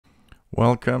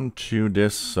Welcome to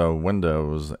this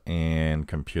Windows and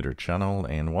computer channel.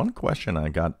 And one question I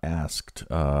got asked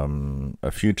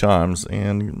a few times,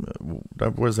 and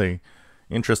that was a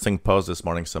interesting post this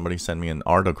morning. Somebody sent me an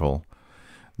article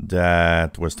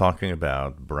that was talking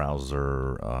about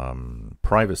browser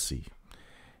privacy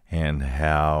and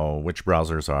which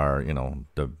browsers are,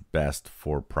 the best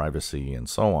for privacy and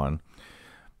so on.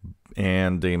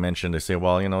 And they say,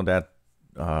 well, that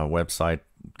website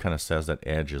kind of says that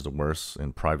Edge is the worst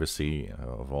in privacy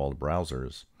of all the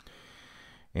browsers.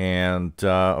 And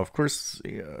of course,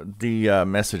 the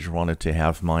message wanted to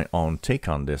have my own take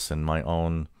on this and my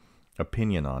own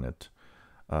opinion on it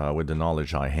with the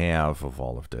knowledge I have of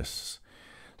all of this.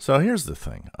 So here's the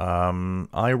thing.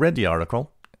 I read the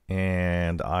article,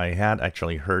 and I had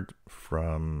actually heard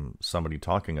from somebody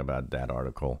talking about that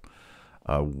article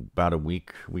about a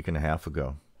week and a half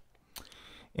ago.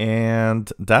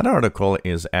 And that article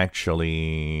is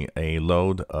actually a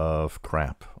load of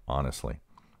crap, honestly,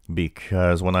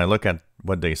 because when I look at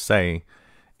what they say,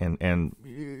 and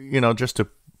just to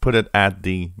put it at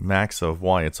the max of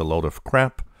why it's a load of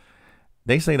crap,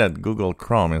 they say that Google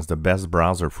Chrome is the best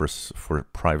browser for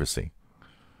privacy.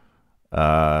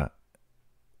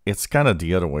 It's kind of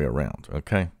the other way around,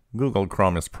 okay? Google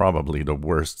Chrome is probably the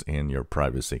worst in your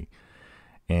privacy.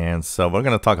 And so we're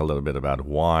going to talk a little bit about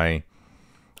why.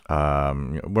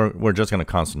 We're just going to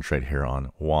concentrate here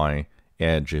on why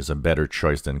Edge is a better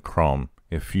choice than Chrome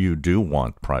if you do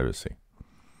want privacy.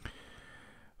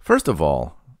 First of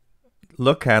all,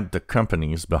 look at the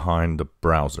companies behind the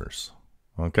browsers.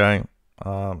 Okay?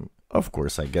 Of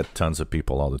course, I get tons of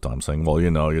people all the time saying, well,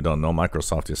 you don't know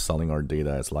Microsoft is selling our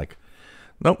data. It's like,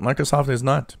 nope, Microsoft is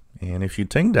not. And if you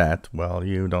think that, well,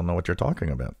 you don't know what you're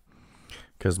talking about.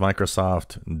 Because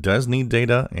Microsoft does need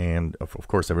data, and of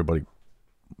course, everybody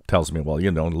tells me, well,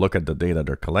 look at the data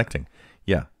they're collecting.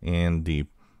 Yeah, and the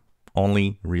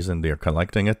only reason they're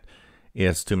collecting it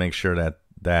is to make sure that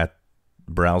that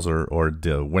browser or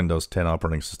the Windows 10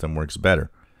 operating system works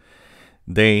better.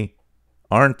 They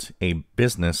aren't a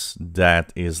business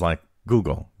that is like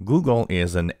Google. Google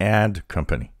is an ad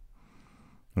company.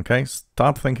 Okay,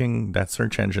 stop thinking that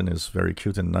search engine is very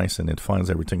cute and nice and it finds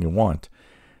everything you want.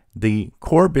 The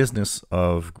core business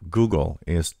of Google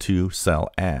is to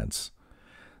sell ads.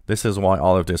 This is why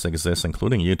all of this exists,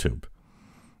 including YouTube.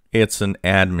 It's an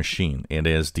ad machine. It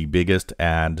is the biggest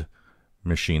ad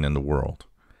machine in the world.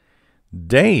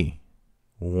 They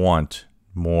want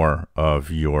more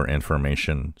of your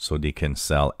information so they can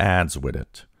sell ads with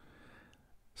it.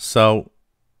 So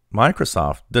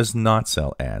Microsoft does not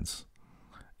sell ads.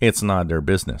 It's not their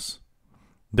business.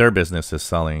 Their business is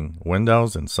selling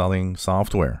Windows and selling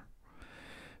software.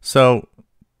 So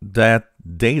that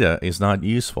data is not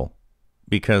useful,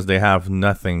 because they have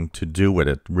nothing to do with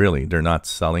it, really. They're not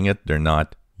selling it. They're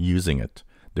not using it.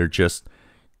 They're just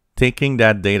taking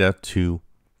that data to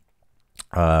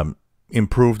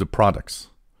improve the products.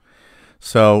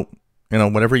 So,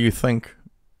 whatever you think,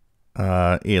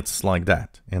 it's like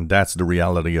that. And that's the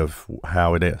reality of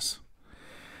how it is.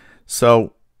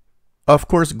 So, of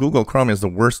course, Google Chrome is the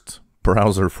worst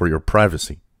browser for your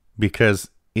privacy, because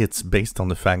it's based on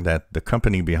the fact that the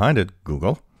company behind it,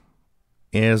 Google,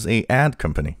 is a ad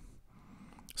company.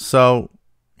 So,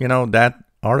 that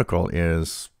article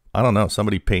is, I don't know,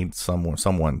 somebody paid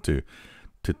someone to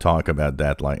talk about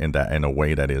that in a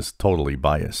way that is totally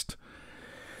biased.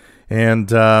 And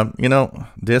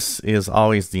this is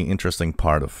always the interesting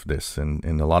part of this. And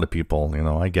a lot of people,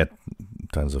 I get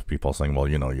tons of people saying, well,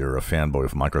 you're a fanboy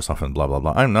of Microsoft and blah, blah,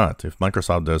 blah. I'm not. If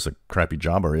Microsoft does a crappy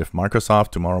job, or if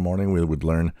Microsoft tomorrow morning would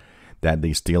learn that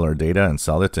they steal our data and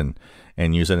sell it and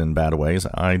use it in bad ways,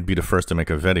 I'd be the first to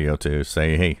make a video to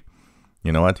say, hey,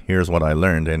 you know what? Here's what I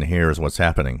learned and here's what's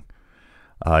happening.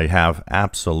 I have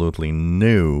absolutely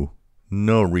no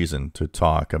reason to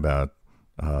talk about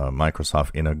Microsoft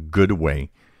in a good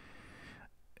way,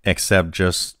 except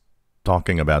just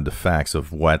talking about the facts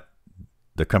of what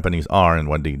the companies are and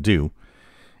what they do.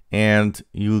 And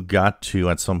you got to,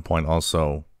 at some point,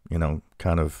 also,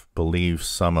 kind of believe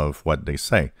some of what they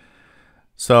say.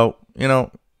 So,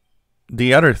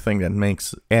 the other thing that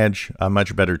makes Edge a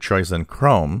much better choice than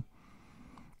Chrome,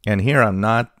 and here I'm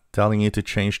not telling you to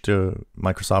change to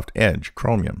Microsoft Edge,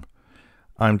 Chromium.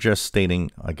 I'm just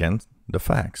stating, again, the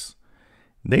facts.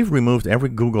 They've removed every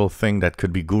Google thing that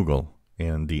could be Google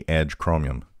in the Edge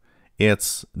Chromium.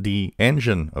 It's the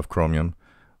engine of Chromium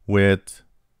with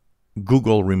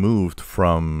Google removed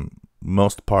from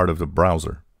most part of the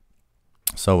browser.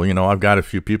 So, I've got a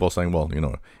few people saying, well,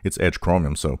 it's Edge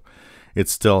Chromium, so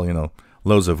it's still,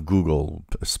 loads of Google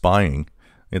spying.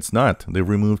 It's not. They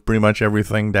removed pretty much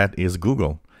everything that is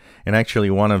Google. And actually,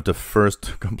 one of the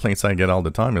first complaints I get all the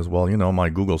time is, well, my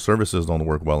Google services don't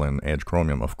work well in Edge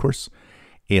Chromium. Of course,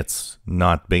 it's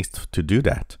not based to do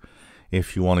that.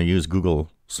 If you want to use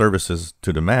Google services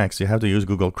to the max, you have to use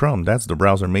Google Chrome. That's the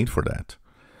browser made for that.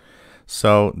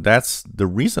 So that's the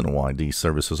reason why these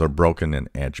services are broken in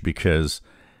Edge, because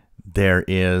there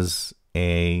is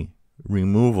a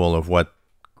removal of what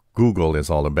Google is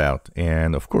all about.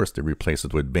 And of course, they replace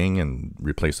it with Bing and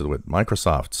replace it with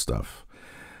Microsoft stuff.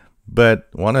 But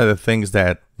one of the things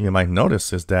that you might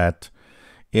notice is that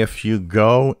if you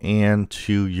go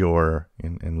into your,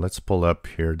 and let's pull up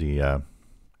here the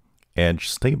Edge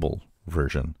stable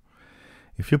version.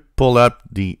 If you pull up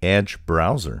the Edge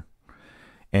browser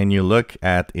and you look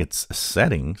at its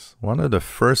settings, one of the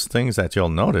first things that you'll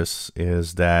notice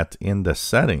is that in the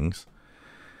settings,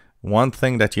 one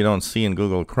thing that you don't see in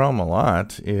Google Chrome a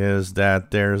lot is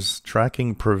that there's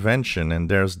tracking prevention, and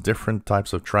there's different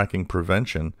types of tracking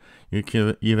prevention. You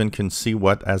can see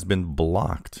what has been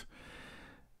blocked.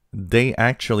 They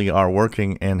actually are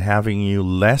working and having you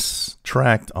less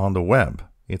tracked on the web.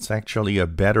 It's actually a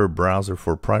better browser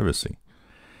for privacy.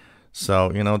 So,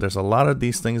 there's a lot of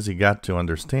these things you got to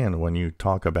understand when you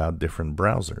talk about different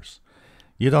browsers.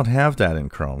 You don't have that in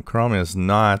Chrome. Chrome is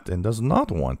not and does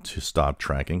not want to stop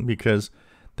tracking, because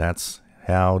that's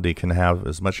how they can have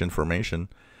as much information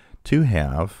to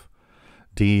have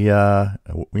the,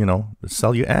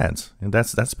 sell you ads. And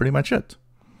that's pretty much it.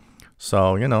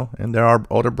 So, and there are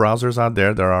other browsers out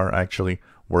there that are actually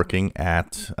working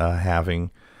at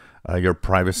having your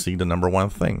privacy the number one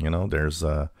thing. There's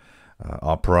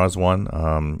Opera is one,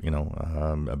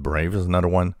 Brave is another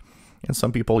one. And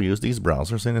some people use these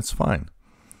browsers and it's fine.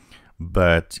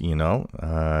 But, you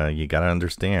got to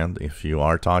understand, if you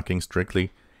are talking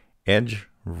strictly Edge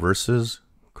versus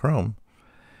Chrome,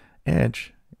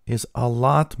 Edge is a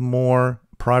lot more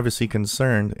privacy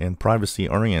concerned and privacy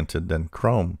oriented than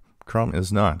Chrome. Chrome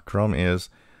is not. Chrome is,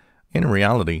 in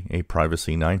reality, a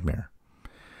privacy nightmare.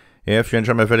 If you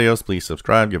enjoy my videos, please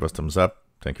subscribe, give us a thumbs up.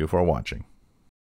 Thank you for watching.